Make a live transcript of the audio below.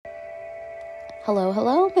Hello,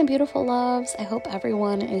 hello, my beautiful loves. I hope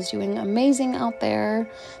everyone is doing amazing out there.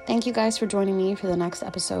 Thank you guys for joining me for the next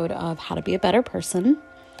episode of How to Be a Better Person.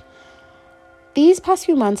 These past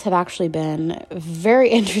few months have actually been very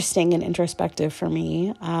interesting and introspective for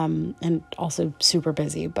me, and also super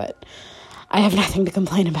busy, but I have nothing to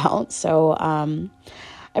complain about. So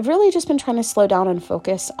I've really just been trying to slow down and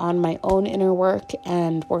focus on my own inner work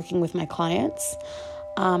and working with my clients.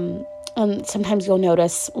 And sometimes you'll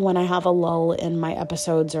notice when I have a lull in my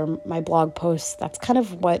episodes or my blog posts, that's kind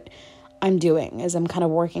of what I'm doing, is I'm kind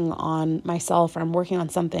of working on myself, or I'm working on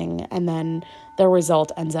something, and then the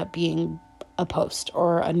result ends up being a post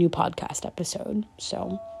or a new podcast episode.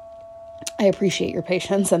 So I appreciate your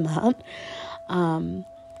patience in that.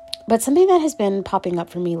 But something that has been popping up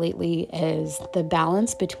for me lately is the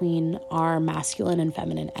balance between our masculine and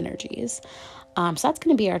feminine energies. So that's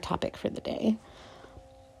going to be our topic for the day.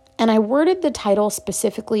 And I worded the title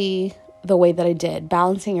specifically the way that I did,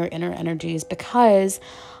 balancing your inner energies, because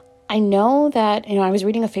I know that, I was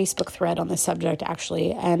reading a Facebook thread on this subject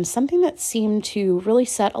actually, and something that seemed to really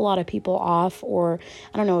set a lot of people off, or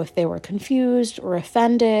I don't know if they were confused or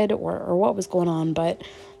offended or what was going on, but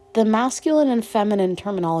the masculine and feminine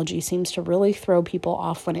terminology seems to really throw people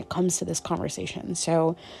off when it comes to this conversation.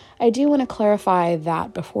 So I do want to clarify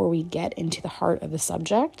that before we get into the heart of the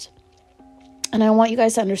subject. And I want you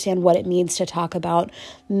guys to understand what it means to talk about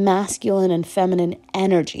masculine and feminine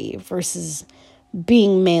energy versus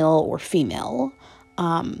being male or female.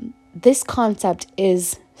 This concept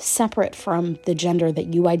is separate from the gender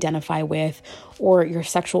that you identify with or your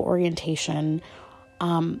sexual orientation.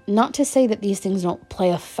 Not to say that these things don't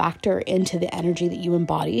play a factor into the energy that you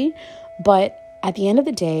embody, but at the end of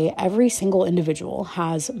the day, every single individual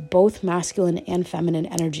has both masculine and feminine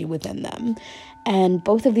energy within them. And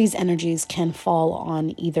both of these energies can fall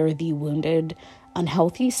on either the wounded,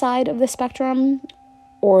 unhealthy side of the spectrum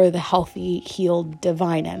or the healthy, healed,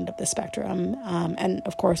 divine end of the spectrum. And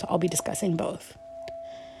of course, I'll be discussing both.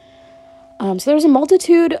 So there's a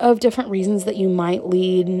multitude of different reasons that you might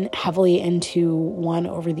lean heavily into one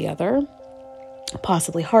over the other.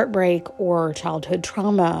 Possibly heartbreak or childhood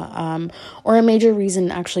trauma, or a major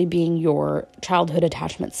reason actually being your childhood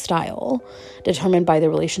attachment style, determined by the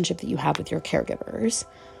relationship that you have with your caregivers.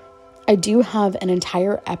 I do have an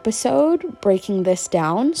entire episode breaking this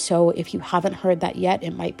down, so if you haven't heard that yet,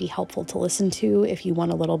 it might be helpful to listen to if you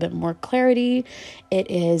want a little bit more clarity.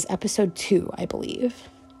 It is episode 2, I believe.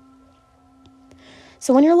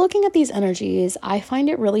 So when you're looking at these energies, I find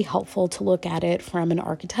it really helpful to look at it from an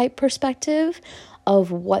archetype perspective of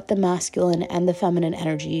what the masculine and the feminine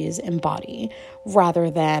energies embody, rather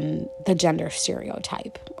than the gender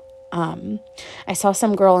stereotype. I saw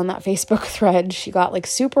some girl in that Facebook thread, she got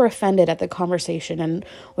super offended at the conversation and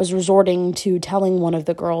was resorting to telling one of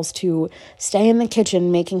the girls to stay in the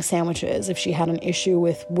kitchen making sandwiches if she had an issue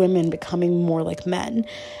with women becoming more like men.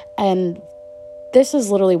 And this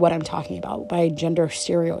is literally what I'm talking about by gender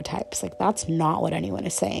stereotypes. That's not what anyone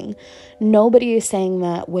is saying. Nobody is saying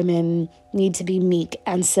that women need to be meek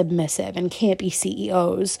and submissive and can't be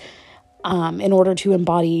CEOs in order to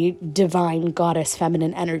embody divine goddess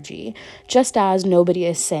feminine energy. Just as nobody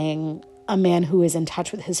is saying a man who is in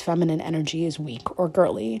touch with his feminine energy is weak or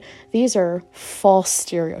girly. These are false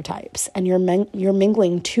stereotypes, and you're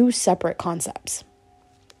mingling two separate concepts.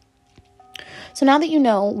 So now that you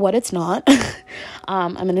know what it's not,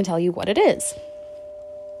 I'm going to tell you what it is.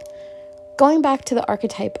 Going back to the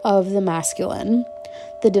archetype of the masculine,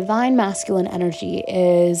 the divine masculine energy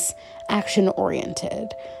is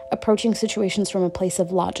action-oriented, approaching situations from a place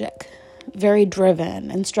of logic, very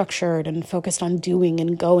driven and structured and focused on doing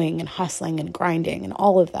and going and hustling and grinding and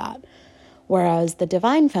all of that. Whereas the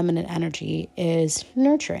divine feminine energy is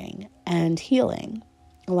nurturing and healing,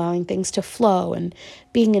 allowing things to flow and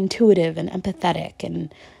being intuitive and empathetic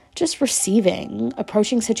and just receiving,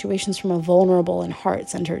 approaching situations from a vulnerable and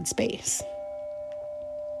heart-centered space.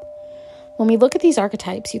 When we look at these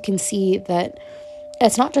archetypes, you can see that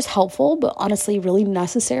it's not just helpful, but honestly really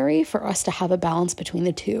necessary for us to have a balance between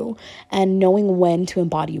the two and knowing when to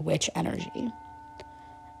embody which energy.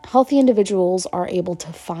 Healthy individuals are able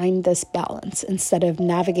to find this balance instead of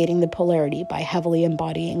navigating the polarity by heavily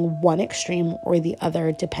embodying one extreme or the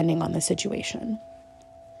other depending on the situation.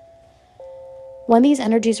 When these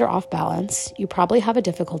energies are off balance, you probably have a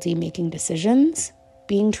difficulty making decisions,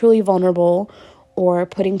 being truly vulnerable, or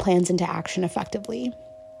putting plans into action effectively.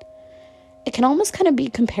 It can almost kind of be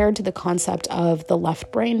compared to the concept of the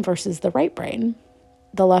left brain versus the right brain.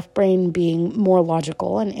 The left brain being more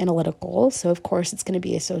logical and analytical, so of course it's going to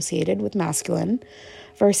be associated with masculine,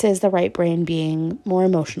 versus the right brain being more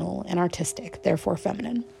emotional and artistic, therefore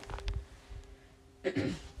feminine.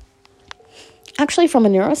 Actually, from a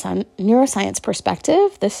neuroscience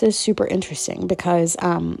perspective, this is super interesting because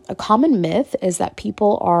a common myth is that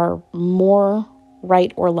people are more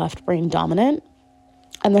right or left brain dominant,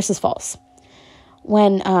 and this is false.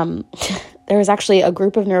 When there was actually a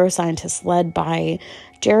group of neuroscientists led by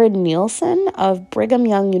Jared Nielsen of Brigham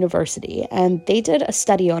Young University, and they did a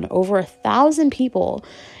study on over 1,000 people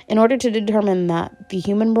in order to determine that the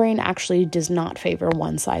human brain actually does not favor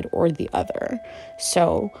one side or the other.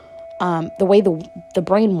 So the way the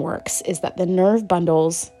brain works is that the nerve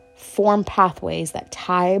bundles form pathways that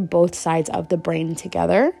tie both sides of the brain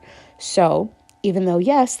together. So even though,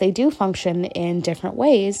 yes, they do function in different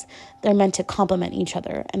ways, they're meant to complement each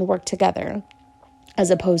other and work together as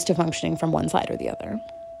opposed to functioning from one side or the other.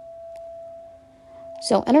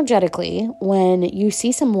 So energetically, when you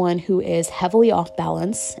see someone who is heavily off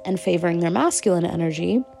balance and favoring their masculine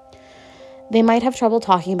energy, they might have trouble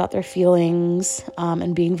talking about their feelings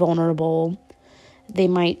and being vulnerable. They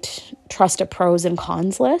might trust a pros and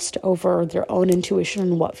cons list over their own intuition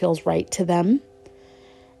and what feels right to them.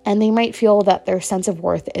 And they might feel that their sense of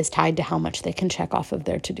worth is tied to how much they can check off of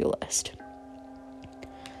their to-do list.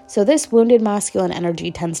 So this wounded masculine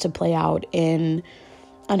energy tends to play out in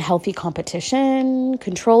unhealthy competition,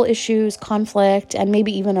 control issues, conflict, and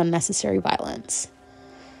maybe even unnecessary violence.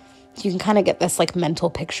 You can kind of get this like mental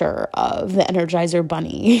picture of the Energizer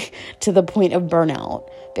Bunny to the point of burnout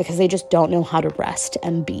because they just don't know how to rest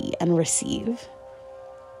and be and receive.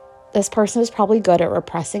 This person is probably good at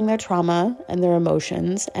repressing their trauma and their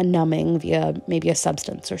emotions and numbing via maybe a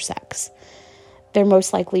substance or sex. They're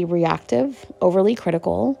most likely reactive, overly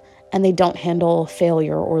critical, and they don't handle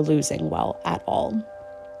failure or losing well at all.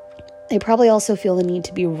 They probably also feel the need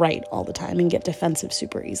to be right all the time and get defensive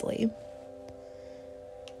super easily.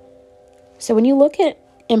 So when you look at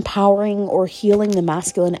empowering or healing the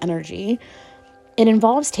masculine energy, it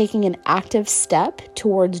involves taking an active step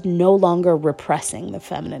towards no longer repressing the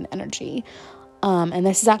feminine energy. And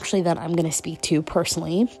this is actually that I'm going to speak to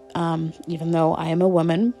personally, even though I am a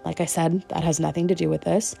woman. Like I said, that has nothing to do with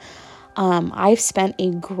this. I've spent a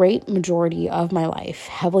great majority of my life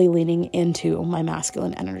heavily leaning into my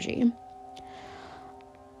masculine energy.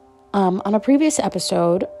 On a previous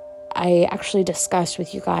episode, I actually discussed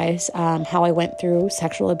with you guys how I went through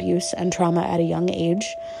sexual abuse and trauma at a young age.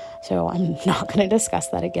 So I'm not going to discuss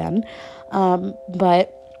that again.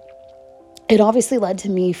 But it obviously led to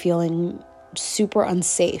me feeling super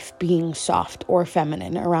unsafe being soft or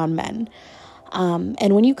feminine around men.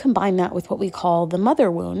 And when you combine that with what we call the mother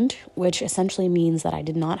wound, which essentially means that I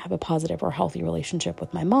did not have a positive or healthy relationship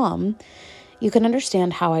with my mom, you can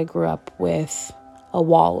understand how I grew up with a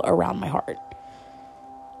wall around my heart.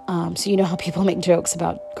 So you know how people make jokes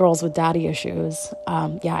about girls with daddy issues.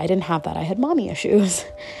 Yeah, I didn't have that. I had mommy issues.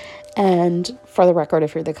 And for the record,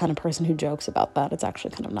 if you're the kind of person who jokes about that, it's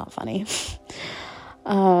actually kind of not funny.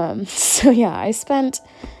 So yeah, I spent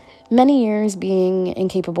many years being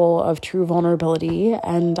incapable of true vulnerability,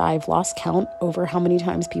 and I've lost count over how many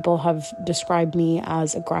times people have described me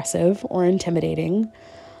as aggressive or intimidating.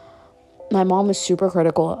 My mom was super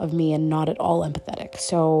critical of me and not at all empathetic.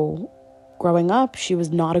 So growing up, she was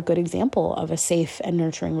not a good example of a safe and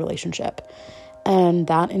nurturing relationship. And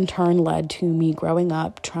that in turn led to me growing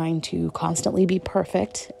up trying to constantly be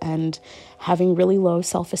perfect and having really low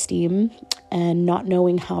self-esteem and not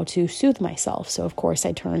knowing how to soothe myself. So of course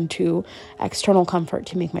I turned to external comfort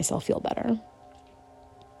to make myself feel better.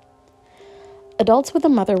 Adults with a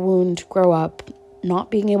mother wound grow up not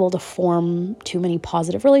being able to form too many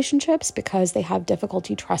positive relationships because they have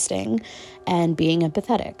difficulty trusting and being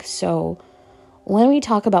empathetic. So when we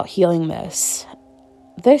talk about healing this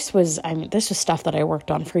was stuff that I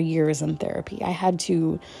worked on for years in therapy. I had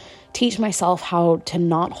to teach myself how to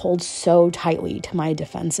not hold so tightly to my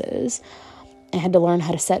defenses. I had to learn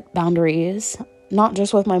how to set boundaries, not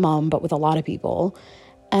just with my mom, but with a lot of people.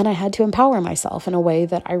 And I had to empower myself in a way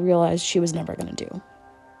that I realized she was never going to do.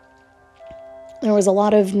 There was a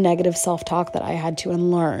lot of negative self-talk that I had to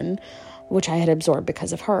unlearn, which I had absorbed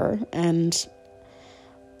because of her. And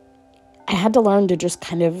I had to learn to just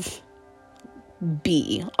kind of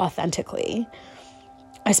be authentically.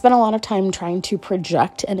 I spent a lot of time trying to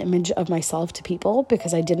project an image of myself to people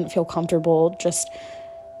because I didn't feel comfortable just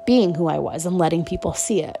being who I was and letting people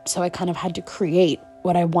see it. So I kind of had to create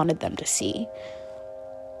what I wanted them to see.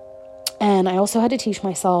 And I also had to teach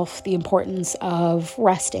myself the importance of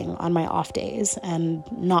resting on my off days and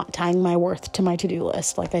not tying my worth to my to-do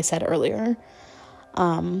list, like I said earlier.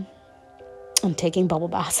 And taking bubble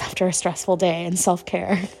baths after a stressful day and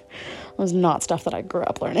self-care was not stuff that I grew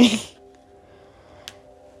up learning.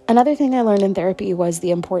 Another thing I learned in therapy was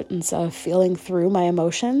the importance of feeling through my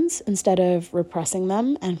emotions instead of repressing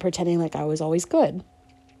them and pretending like I was always good.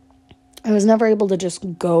 I was never able to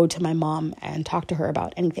just go to my mom and talk to her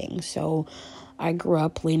about anything, so I grew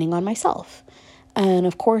up leaning on myself. And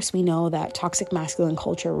of course, we know that toxic masculine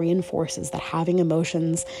culture reinforces that having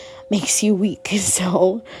emotions makes you weak.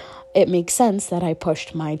 So it makes sense that I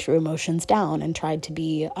pushed my true emotions down and tried to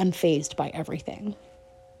be unfazed by everything.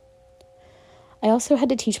 I also had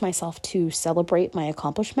to teach myself to celebrate my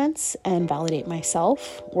accomplishments and validate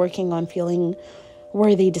myself, working on feeling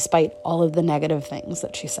worthy despite all of the negative things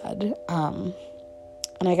that she said. And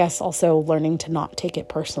I guess also learning to not take it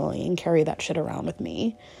personally and carry that shit around with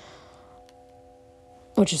me,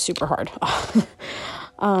 which is super hard.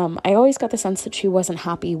 I always got the sense that she wasn't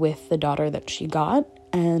happy with the daughter that she got,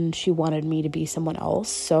 and she wanted me to be someone else.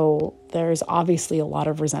 So there's obviously a lot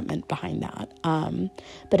of resentment behind that.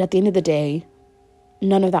 But at the end of the day,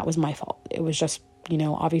 none of that was my fault. It was just,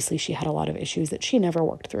 obviously she had a lot of issues that she never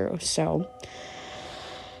worked through. So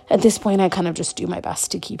at this point, I kind of just do my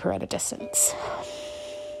best to keep her at a distance.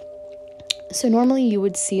 So normally you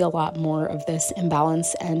would see a lot more of this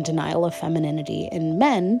imbalance and denial of femininity in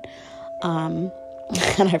men. And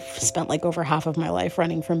I've spent like over half of my life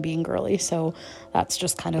running from being girly, so that's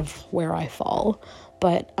just kind of where I fall.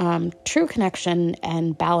 But true connection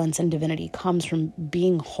and balance and divinity comes from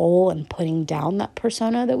being whole and putting down that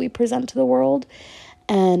persona that we present to the world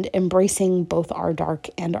and embracing both our dark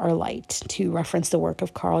and our light, to reference the work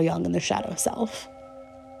of Carl Jung and the shadow self.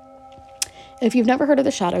 If you've never heard of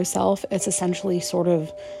the shadow self, it's essentially sort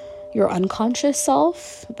of your unconscious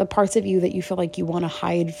self, the parts of you that you feel like you want to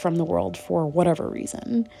hide from the world for whatever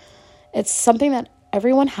reason. It's something that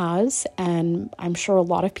everyone has, and I'm sure a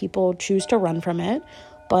lot of people choose to run from it,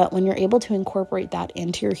 but when you're able to incorporate that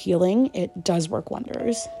into your healing, it does work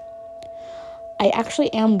wonders. I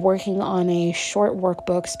actually am working on a short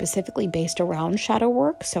workbook specifically based around shadow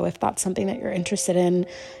work. So if that's something that you're interested in,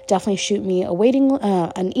 definitely shoot me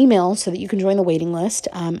an email so that you can join the waiting list,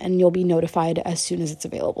 and you'll be notified as soon as it's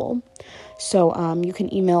available. So you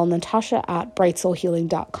can email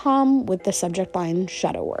Natasha@brightsoulhealing.com with the subject line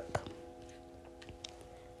shadow work.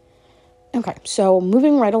 Okay, so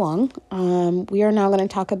moving right along, we are now going to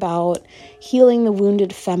talk about healing the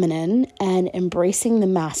wounded feminine and embracing the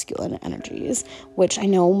masculine energies, which I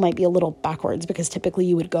know might be a little backwards because typically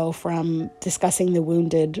you would go from discussing the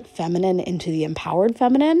wounded feminine into the empowered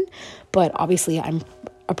feminine, but obviously I'm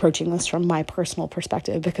approaching this from my personal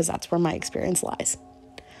perspective because that's where my experience lies.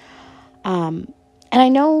 And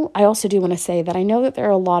I also do want to say that I know that there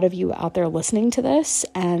are a lot of you out there listening to this,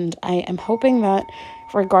 and I am hoping that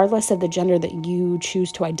regardless of the gender that you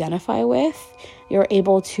choose to identify with, you're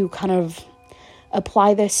able to kind of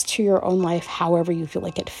apply this to your own life however you feel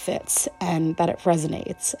like it fits and that it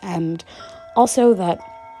resonates. And also that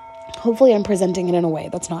hopefully I'm presenting it in a way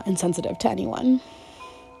that's not insensitive to anyone.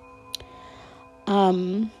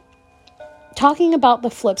 Talking about the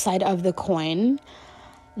flip side of the coin,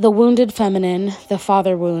 the wounded feminine, the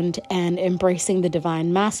father wound, and embracing the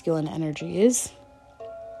divine masculine energies.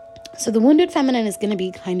 So the wounded feminine is going to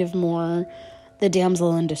be kind of more the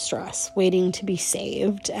damsel in distress, waiting to be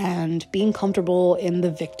saved and being comfortable in the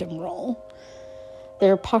victim role.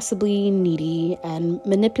 They're possibly needy and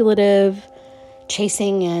manipulative,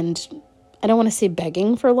 chasing and, I don't want to say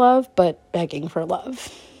begging for love, but begging for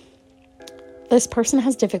love. This person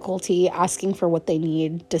has difficulty asking for what they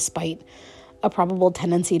need despite a probable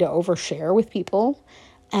tendency to overshare with people,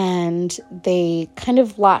 and they kind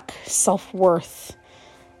of lack self-worth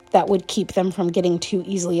that would keep them from getting too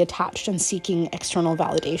easily attached and seeking external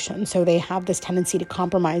validation. So they have this tendency to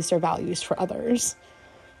compromise their values for others.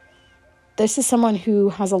 This is someone who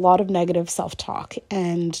has a lot of negative self-talk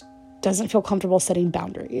and doesn't feel comfortable setting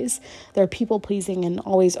boundaries. They're people-pleasing and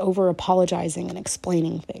always over-apologizing and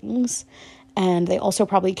explaining things. And they also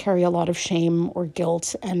probably carry a lot of shame or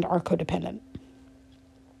guilt and are codependent.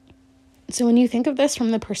 So when you think of this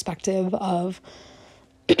from the perspective of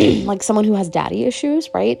like someone who has daddy issues,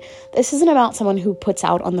 right? This isn't about someone who puts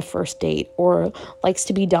out on the first date or likes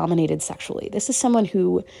to be dominated sexually. This is someone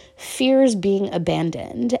who fears being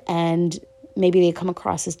abandoned, and maybe they come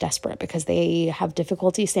across as desperate because they have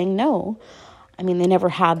difficulty saying no. I mean, they never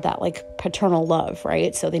had that like paternal love,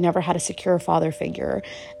 right? So they never had a secure father figure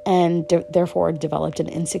and therefore developed an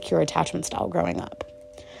insecure attachment style growing up.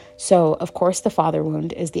 So, of course, the father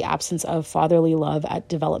wound is the absence of fatherly love at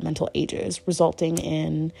developmental ages, resulting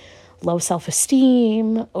in low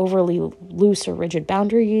self-esteem, overly loose or rigid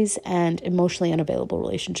boundaries, and emotionally unavailable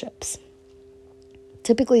relationships.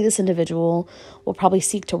 Typically, this individual will probably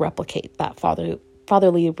seek to replicate that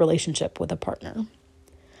fatherly relationship with a partner.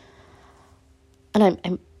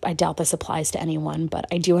 and I doubt this applies to anyone, but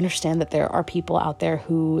I do understand that there are people out there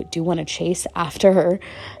who do want to chase after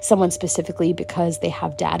someone specifically because they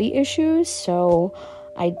have daddy issues. So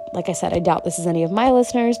like I said, I doubt this is any of my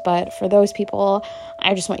listeners, but for those people,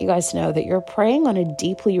 I just want you guys to know that you're preying on a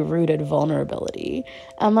deeply rooted vulnerability,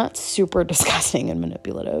 and that's super disgusting and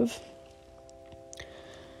manipulative.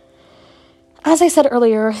 As I said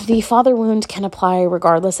earlier, the father wound can apply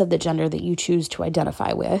regardless of the gender that you choose to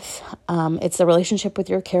identify with. It's the relationship with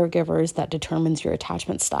your caregivers that determines your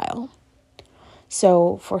attachment style.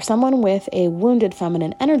 So for someone with a wounded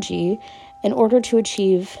feminine energy, in order to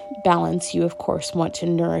achieve balance, you of course want to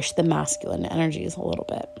nourish the masculine energies a little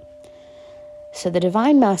bit. So the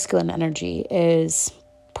divine masculine energy is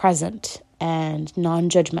present and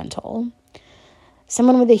non-judgmental.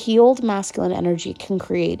 Someone with a healed masculine energy can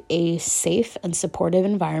create a safe and supportive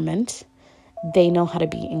environment. They know how to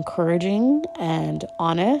be encouraging and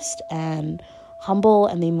honest and humble,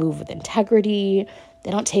 and they move with integrity. They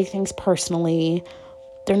don't take things personally.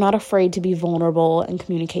 They're not afraid to be vulnerable and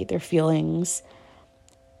communicate their feelings.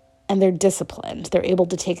 And they're disciplined. They're able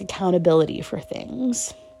to take accountability for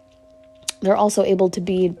things. They're also able to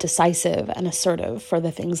be decisive and assertive for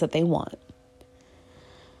the things that they want.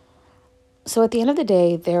 So at the end of the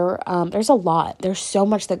day, there's a lot. There's so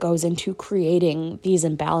much that goes into creating these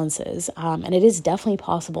imbalances. And it is definitely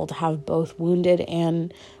possible to have both wounded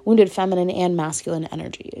feminine and masculine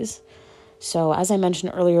energies. So as I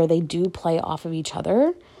mentioned earlier, they do play off of each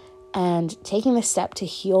other, and taking the step to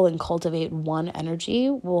heal and cultivate one energy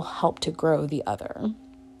will help to grow the other.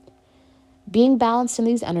 Being balanced in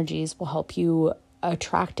these energies will help you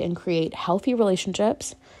attract and create healthy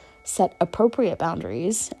relationships, set appropriate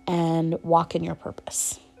boundaries, and walk in your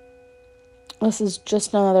purpose. This is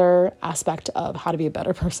just another aspect of how to be a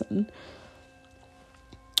better person.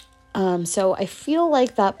 So I feel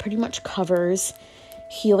like that pretty much covers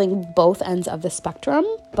healing both ends of the spectrum.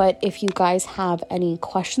 But if you guys have any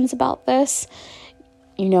questions about this,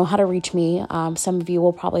 you know how to reach me. Some of you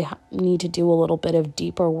will probably need to do a little bit of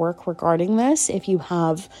deeper work regarding this if you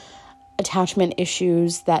have attachment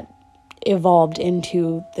issues that evolved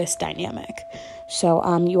into this dynamic. So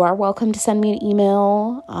you are welcome to send me an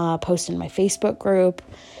email, post in my Facebook group,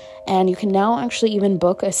 and you can now actually even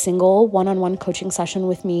book a single one-on-one coaching session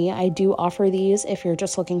with me. I do offer these if you're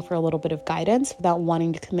just looking for a little bit of guidance without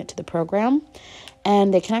wanting to commit to the program,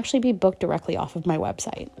 and they can actually be booked directly off of my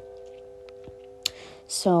website.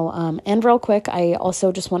 So, and real quick, I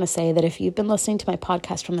also just want to say that if you've been listening to my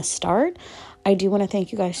podcast from the start, I do want to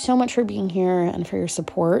thank you guys so much for being here and for your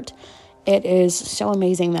support. It is so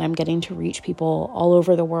amazing that I'm getting to reach people all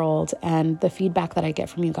over the world, and the feedback that I get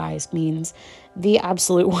from you guys means the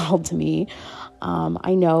absolute world to me.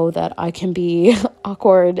 I know that I can be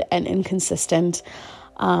awkward and inconsistent,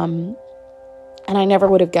 and I never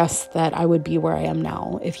would have guessed that I would be where I am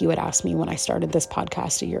now if you had asked me when I started this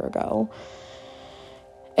podcast a year ago.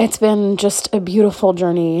 It's been just a beautiful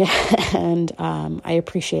journey, and I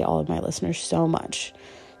appreciate all of my listeners so much.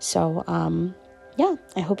 So, yeah,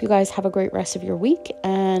 I hope you guys have a great rest of your week,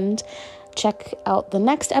 and check out the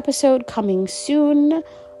next episode coming soon.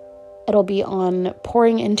 It'll be on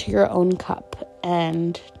pouring into your own cup,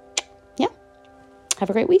 and yeah, have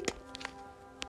a great week.